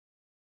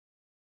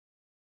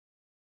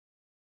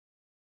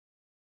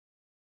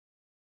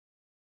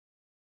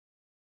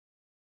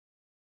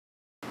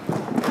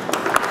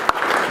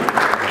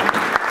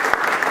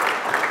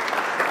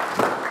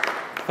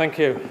Thank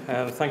you.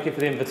 Thank you for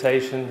the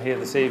invitation here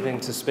this evening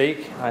to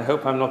speak. I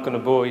hope I'm not going to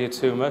bore you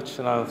too much,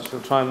 and I shall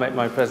try and make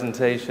my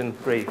presentation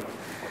brief.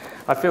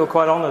 I feel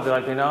quite honoured that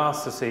I've been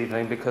asked this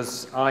evening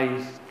because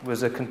I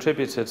was a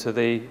contributor to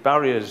the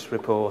barriers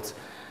report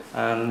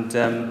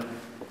and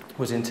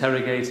was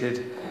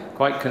interrogated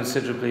quite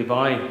considerably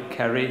by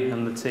Kerry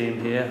and the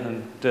team here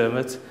and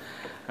Dermot.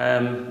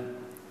 And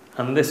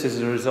this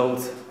is a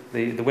result,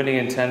 the winning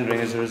in tendering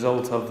is a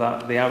result of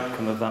that, the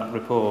outcome of that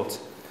report.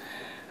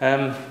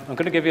 I'm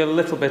going to give you a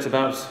little bit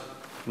about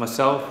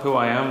myself, who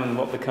I am and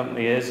what the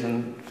company is,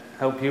 and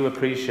help you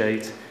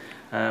appreciate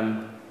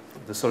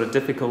the sort of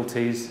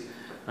difficulties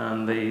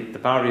and the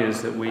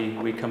barriers that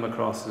we come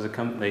across as a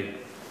company.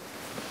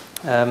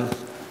 Press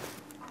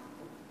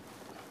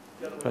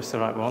the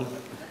right one.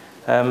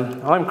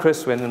 I'm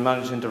Chris Wynne, and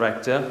Managing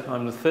Director.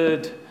 I'm the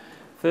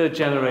third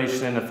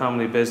generation in a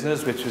family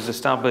business which was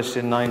established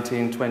in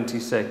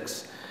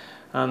 1926.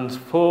 And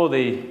for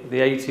the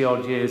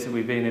 80-odd years that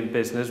we've been in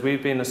business,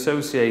 we've been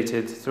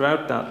associated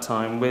throughout that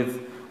time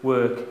with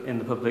work in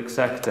the public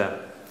sector.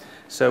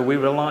 So we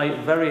rely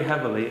very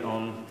heavily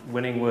on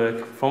winning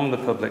work from the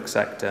public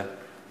sector.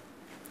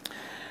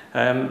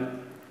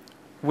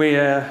 We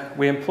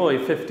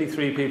employ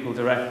 53 people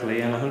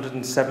directly and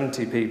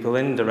 170 people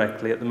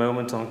indirectly at the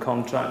moment on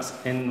contracts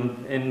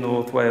in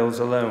North Wales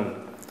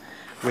alone.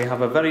 We have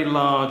a very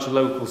large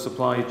local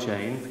supply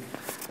chain,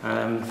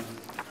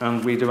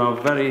 and we do our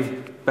very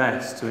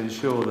best to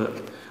ensure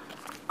that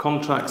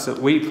contracts that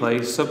we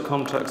place,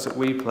 subcontracts that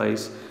we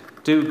place,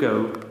 do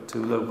go to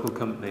local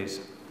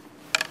companies.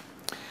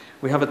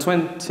 We have a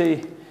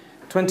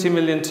 20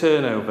 million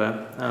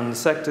turnover, and the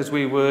sectors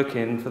we work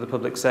in for the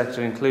public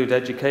sector include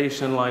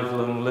education and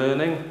lifelong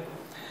learning,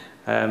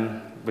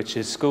 which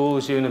is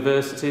schools,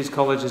 universities,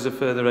 colleges of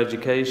further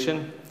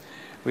education.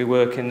 We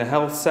work in the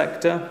health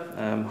sector,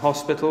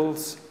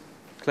 hospitals,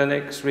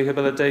 clinics,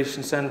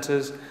 rehabilitation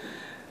centres,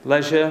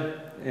 leisure,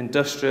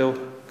 industrial,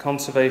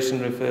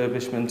 conservation,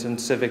 refurbishment, and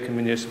civic and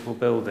municipal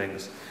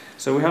buildings.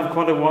 So we have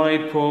quite a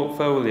wide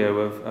portfolio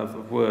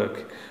of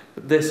work,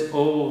 but this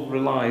all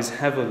relies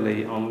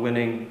heavily on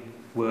winning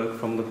work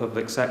from the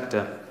public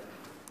sector.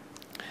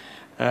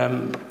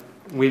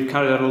 We've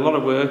carried out a lot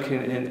of work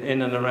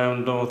in and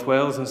around North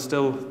Wales and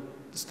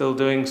still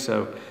doing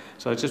so.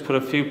 So I just put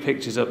a few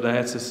pictures up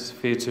there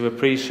for you to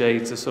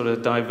appreciate the sort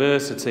of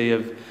diversity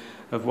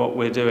of what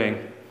we're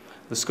doing.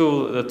 The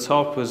school at the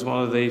top was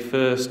one of the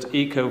first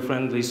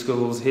eco-friendly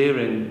schools here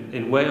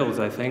in Wales,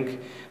 I think,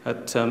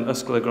 at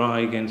Ysgol y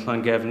Graig in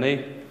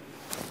Llangefni.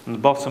 And the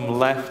bottom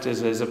left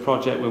is a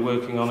project we're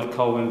working on at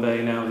Colwyn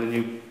Bay now, the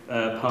new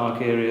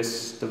Park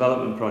Areas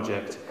Development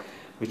Project,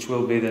 which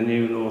will be the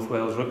new North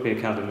Wales Rugby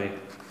Academy.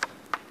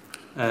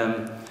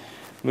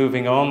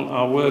 Moving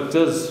on, we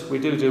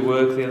do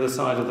work the other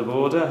side of the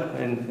border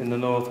in the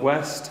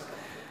northwest.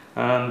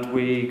 And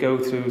we go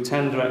through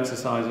tender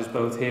exercises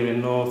both here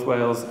in North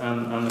Wales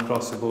and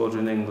across the border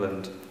in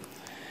England.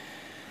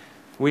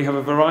 We have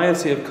a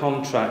variety of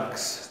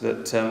contracts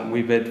that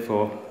we bid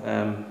for.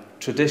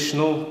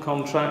 Traditional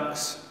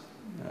contracts,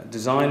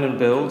 design and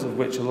build, of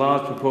which a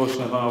large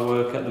proportion of our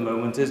work at the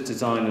moment is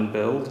design and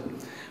build,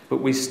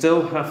 but we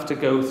still have to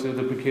go through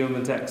the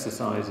procurement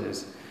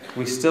exercises.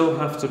 We still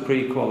have to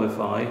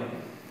pre-qualify,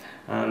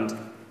 and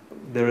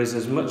there is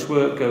as much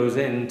work goes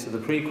into the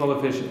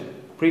pre-qualification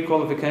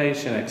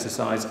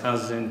exercise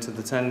as into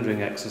the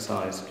tendering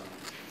exercise.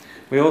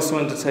 We also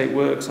undertake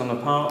works on a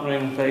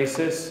partnering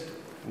basis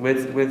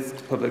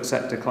with public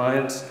sector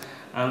clients,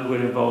 and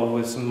we're involved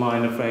with some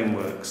minor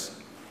frameworks.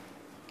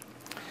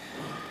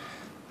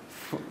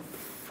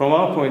 From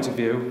our point of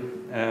view,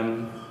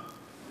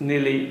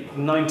 nearly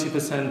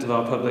 90% of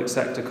our public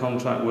sector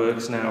contract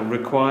works now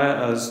require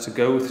us to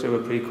go through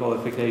a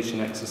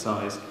pre-qualification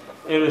exercise,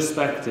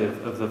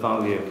 irrespective of the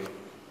value.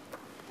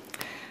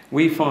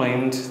 We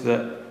find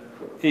that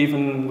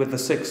even with the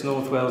 6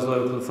 North Wales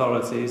local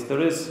authorities, there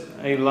is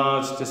a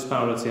large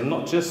disparity, and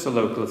not just the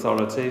local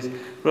authorities,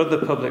 but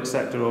other public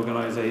sector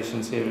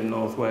organisations here in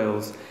North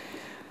Wales,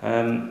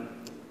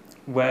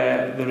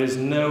 where there is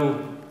no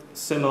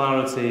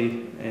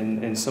similarity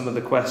in some of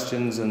the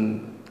questions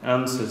and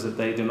answers that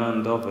they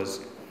demand of us.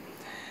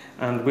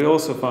 And we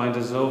also find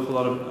there's an awful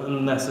lot of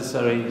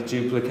unnecessary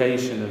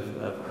duplication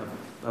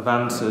of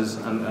answers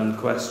and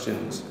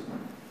questions.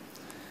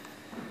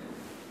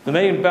 The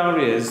main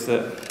barriers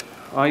that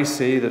I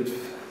see that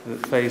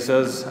face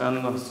us,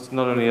 and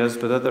not only us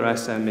but other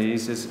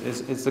SMEs,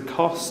 is the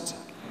cost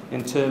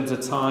in terms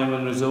of time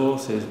and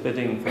resources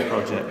bidding for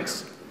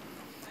projects.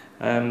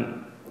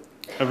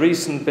 A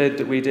recent bid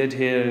that we did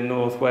here in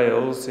North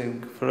Wales,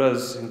 for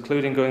us,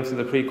 including going through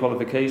the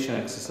pre-qualification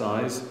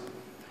exercise,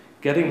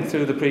 getting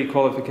through the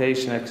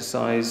pre-qualification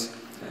exercise,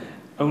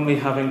 only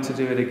having to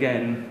do it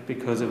again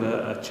because of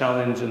a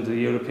challenge under the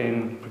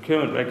European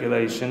procurement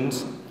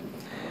regulations,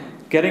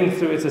 getting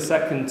through it a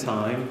second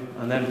time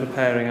and then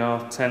preparing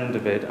our tender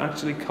bid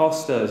actually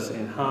cost us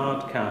in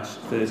hard cash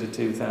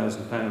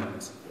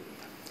 £32,000.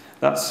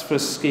 That's for a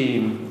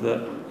scheme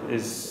that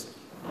is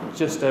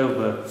just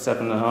over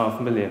 7.5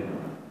 million.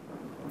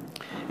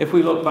 If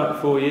we look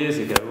back 4 years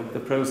ago, the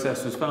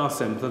process was far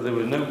simpler. There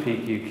were no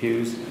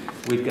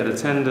PQQs. We'd get a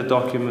tender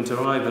document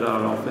arrive at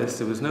our office.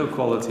 There was no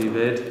quality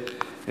bid.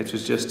 It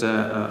was just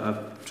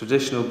a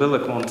traditional bill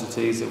of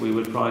quantities that we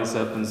would price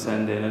up and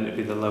send in, and it'd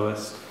be the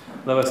lowest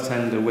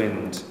tender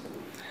winned.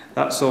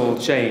 That's all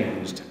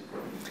changed.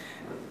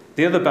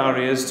 The other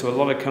barriers to a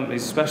lot of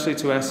companies, especially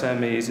to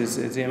SMEs,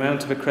 is the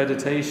amount of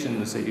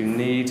accreditations that you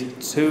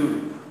need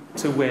to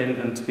win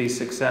and to be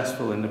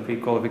successful in the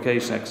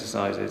pre-qualification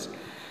exercises.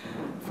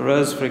 For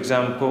us, for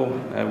example,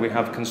 we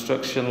have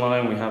construction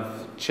line, we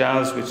have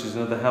CHAS, which is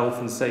another health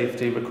and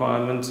safety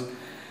requirement.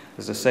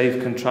 There's a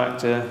safe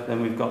contractor,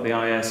 then we've got the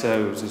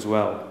ISOs as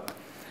well.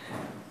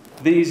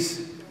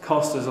 These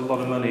cost us a lot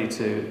of money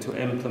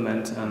to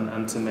implement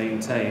and to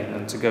maintain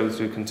and to go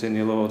through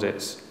continual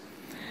audits.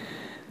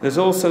 There's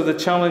also the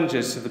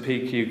challenges to the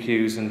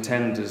PQQs and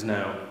tenders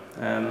now.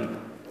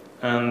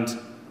 And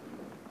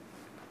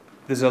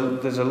there's a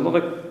lot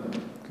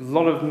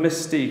of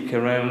mystique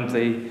around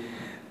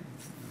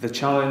the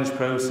challenge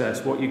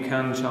process, what you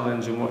can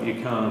challenge and what you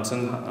can't,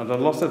 and a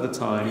lot of the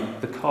time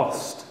the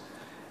cost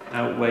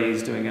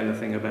outweighs doing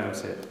anything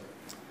about it.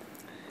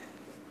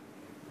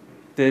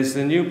 There's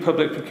the new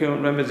public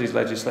procurement remedies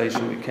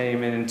legislation that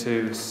came in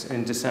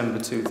December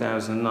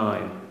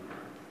 2009,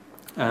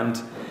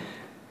 and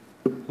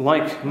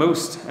like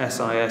most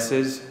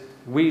SISs,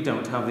 we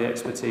don't have the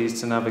expertise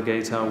to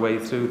navigate our way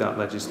through that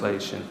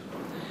legislation.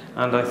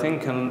 And I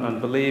think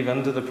and believe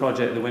under the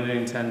project, the Winning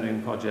and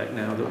Tendering project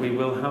now, that we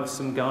will have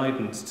some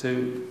guidance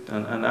to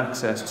and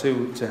access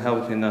to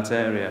help in that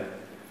area.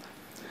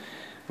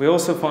 We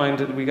also find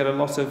that we get a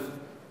lot of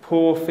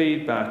poor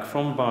feedback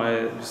from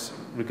buyers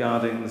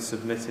regarding the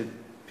submitted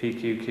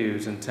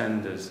PQQs and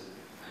tenders.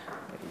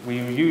 We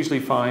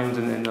usually find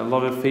in a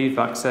lot of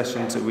feedback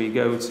sessions that we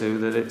go to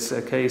that it's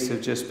a case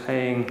of just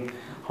paying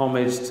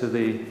homage to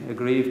the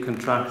aggrieved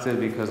contractor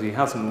because he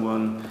hasn't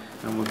won,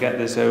 and we'll get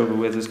this over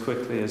with as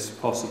quickly as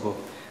possible.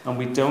 And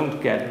we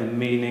don't get the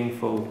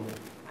meaningful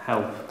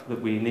help that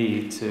we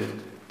need to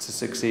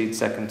succeed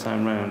second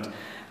time round.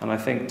 And I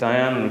think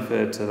Diane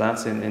referred to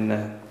that in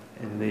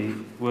the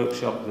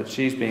workshop that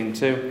she's been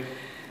to,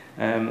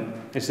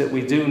 is that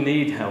we do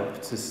need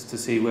help to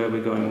see where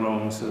we're going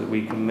wrong so that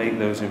we can make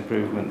those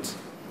improvements.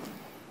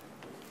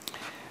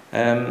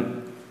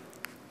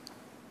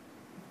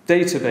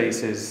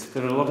 Databases.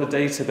 There are a lot of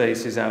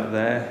databases out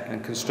there,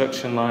 and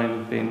construction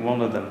line being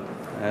one of them.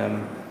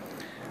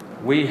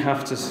 We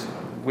have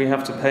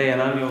to pay an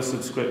annual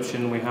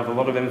subscription. We have a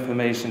lot of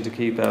information to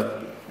keep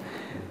up.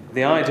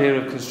 The idea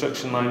of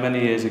construction line many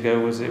years ago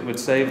was it would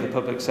save the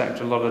public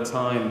sector a lot of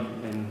time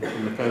in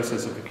the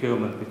process of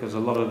procurement because a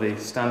lot of the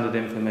standard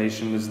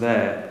information was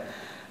there.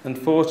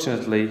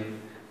 Unfortunately,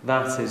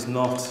 that is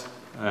not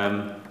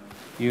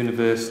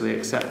universally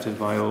accepted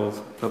by all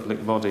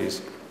public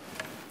bodies.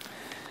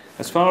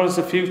 As far as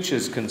the future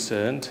is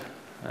concerned,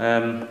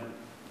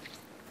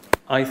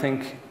 I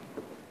think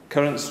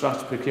current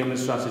procurement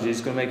strategy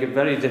is going to make it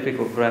very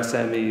difficult for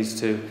SMEs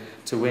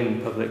to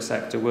win public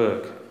sector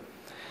work.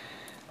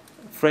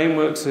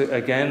 Frameworks,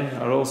 again,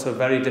 are also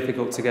very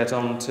difficult to get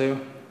onto.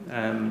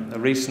 A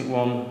recent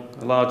one,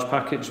 a large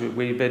package that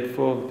we bid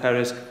for,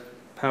 Powys,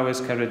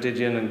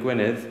 Ceredigion and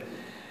Gwynedd,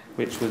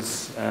 which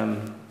was a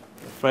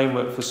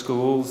framework for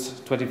schools,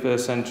 21st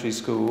century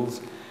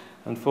schools.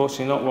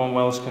 Unfortunately, not one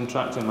Welsh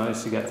contractor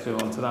managed to get through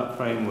onto that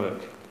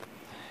framework.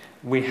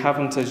 We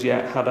haven't as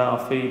yet had our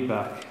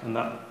feedback, and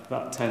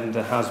that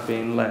tender has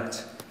been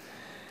let.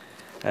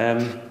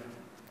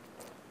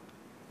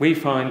 We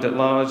find that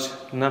large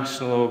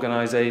national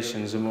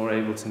organisations are more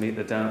able to meet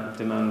the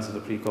demands of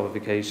the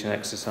pre-qualification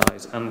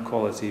exercise and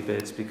quality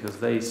bids because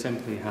they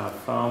simply have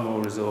far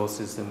more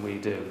resources than we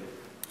do.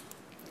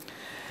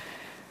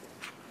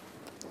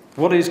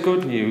 What is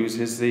good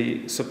news is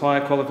the Supplier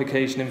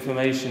Qualification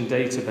Information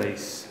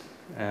Database,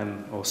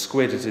 or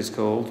SQUID it is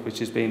called, which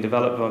is being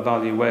developed by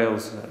Value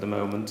Wales at the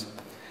moment.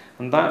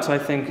 And that, I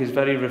think, is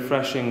very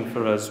refreshing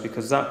for us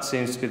because that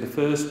seems to be the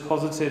first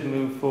positive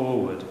move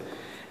forward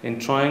in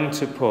trying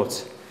to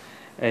put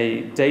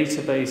a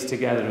database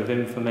together of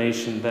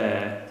information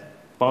there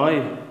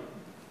by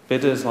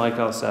bidders like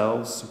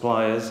ourselves,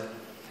 suppliers,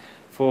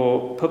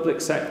 for public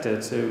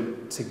sector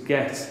to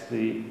get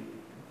the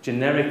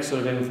generic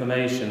sort of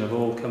information of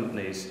all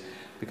companies.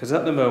 Because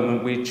at the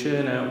moment we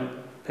churn out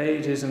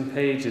pages and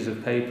pages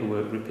of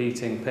paperwork,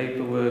 repeating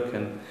paperwork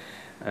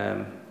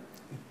and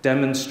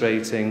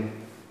demonstrating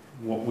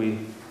what we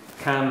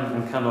can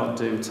and cannot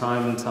do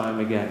time and time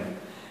again.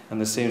 And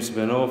there seems to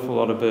be an awful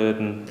lot of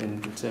burden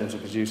in terms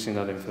of producing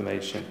that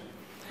information.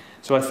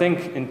 So I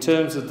think in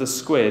terms of the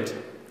SQUID,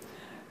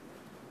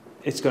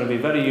 it's going to be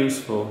very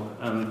useful,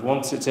 and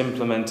once it's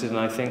implemented, and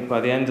I think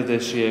by the end of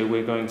this year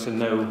we're going to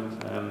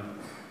know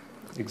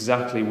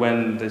exactly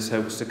when this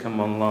hopes to come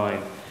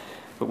online.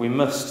 But we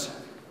must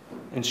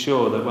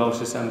ensure that Welsh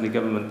Assembly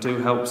Government do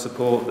help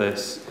support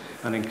this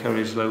and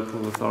encourage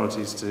local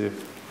authorities to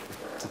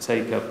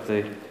take up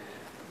the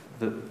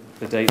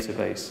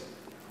database.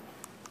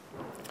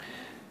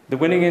 The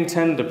Winning in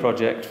Tender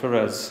project for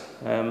us,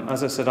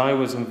 as I said, I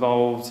was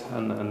involved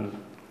and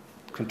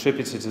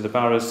contributed to the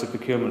Barrows to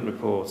Procurement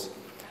report,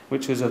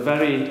 which was a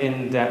very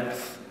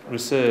in-depth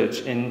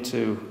research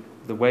into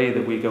the way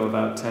that we go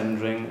about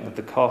tendering,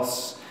 the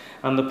costs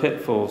and the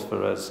pitfalls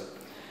for us.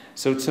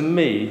 So to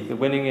me, the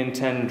Winning in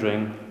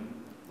Tendering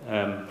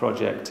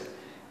project,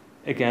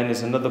 again,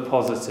 is another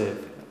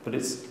positive, but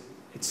it's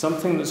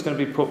something that's going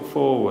to be put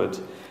forward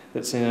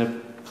that's in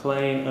a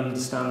plain,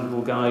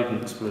 understandable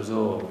guidance for us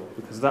all,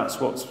 because that's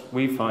what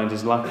we find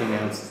is lacking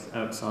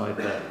outside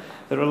there.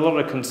 There are a lot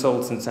of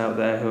consultants out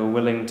there who are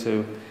willing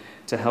to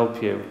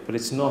help you, but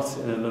it's not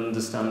in an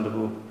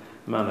understandable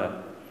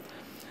manner.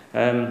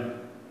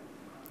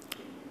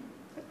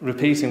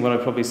 Repeating what I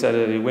probably said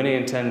earlier, Winning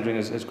in Tendering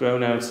has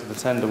grown out of the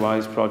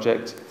TenderWise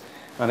project,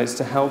 and it's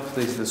to help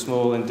the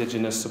small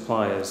indigenous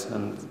suppliers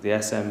and the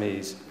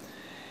SMEs.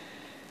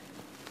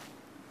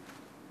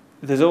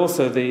 There's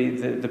also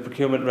the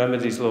Procurement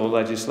Remedies Law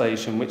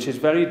legislation, which is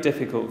very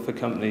difficult for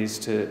companies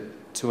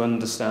to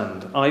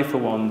understand. I, for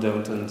one,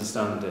 don't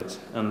understand it,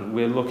 and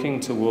we're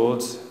looking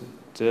towards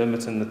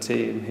Dermot and the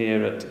team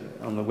here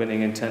on the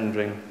Winning in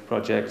Tendering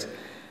project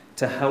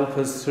to help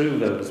us through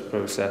those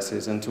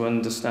processes and to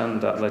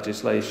understand that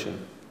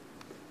legislation.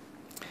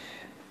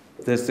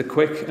 There's the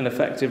quick and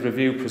effective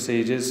review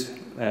procedures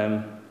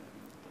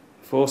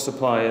for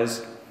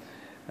suppliers.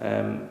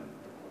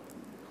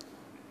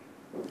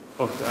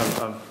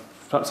 I'll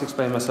perhaps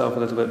explain myself a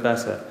little bit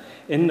better.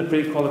 In the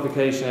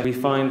pre-qualification, we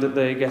find that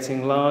they're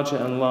getting larger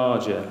and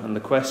larger, and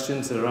the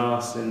questions that are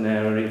asked in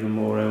there are even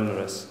more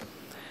onerous.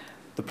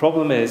 The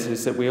problem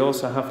is that we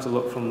also have to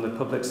look from the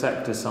public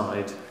sector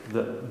side,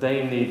 that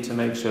they need to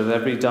make sure that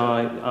every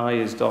I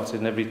is dotted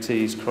and every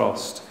T is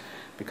crossed,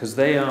 because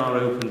they are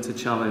open to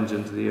challenge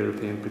under the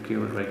European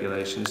procurement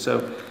regulations.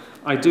 So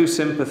I do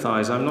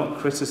sympathise. I'm not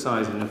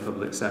criticising the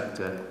public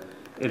sector.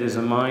 It is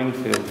a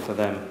minefield for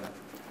them.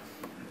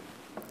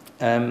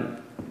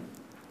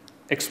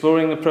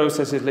 Exploring the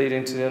processes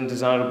leading to the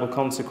undesirable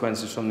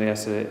consequences from the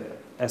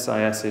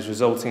SISs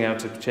resulting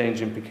out of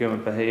change in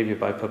procurement behaviour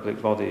by public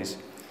bodies.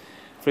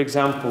 For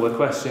example, a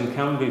question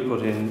can be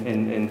put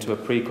into a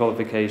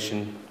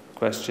pre-qualification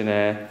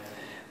questionnaire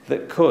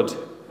that could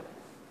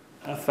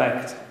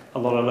affect a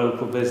lot of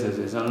local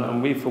businesses,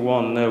 and we for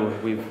one know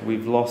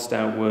we've lost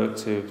out work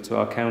to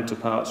our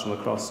counterparts from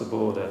across the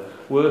border.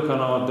 Work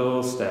on our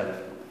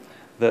doorstep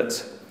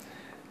that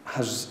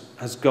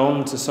has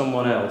gone to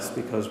someone else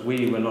because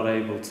we were not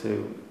able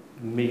to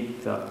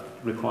meet that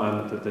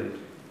requirement that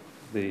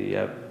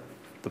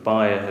the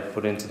buyer had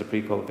put into the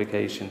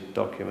pre-qualification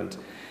document.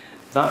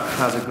 That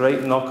has a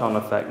great knock-on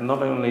effect,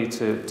 not only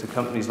to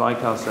companies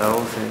like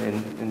ourselves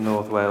in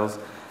North Wales,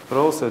 but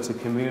also to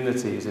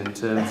communities in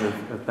terms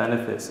of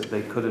benefits that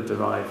they could have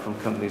derived from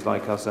companies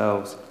like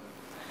ourselves.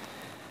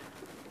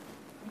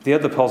 The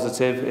other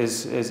positive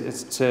is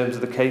in terms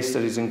of the case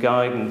studies and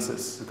guidance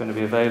that's going to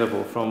be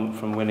available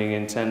from Winning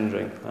in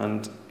Tendering.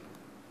 And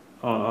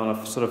on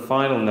a sort of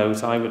final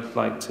note, I would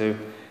like to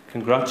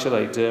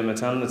congratulate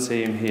Dermot and the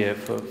team here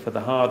for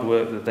the hard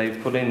work that they've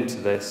put into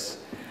this.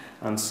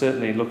 And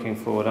certainly looking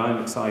forward,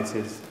 I'm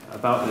excited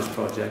about this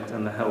project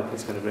and the help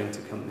it's going to bring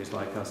to companies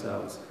like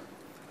ourselves.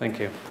 Thank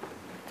you.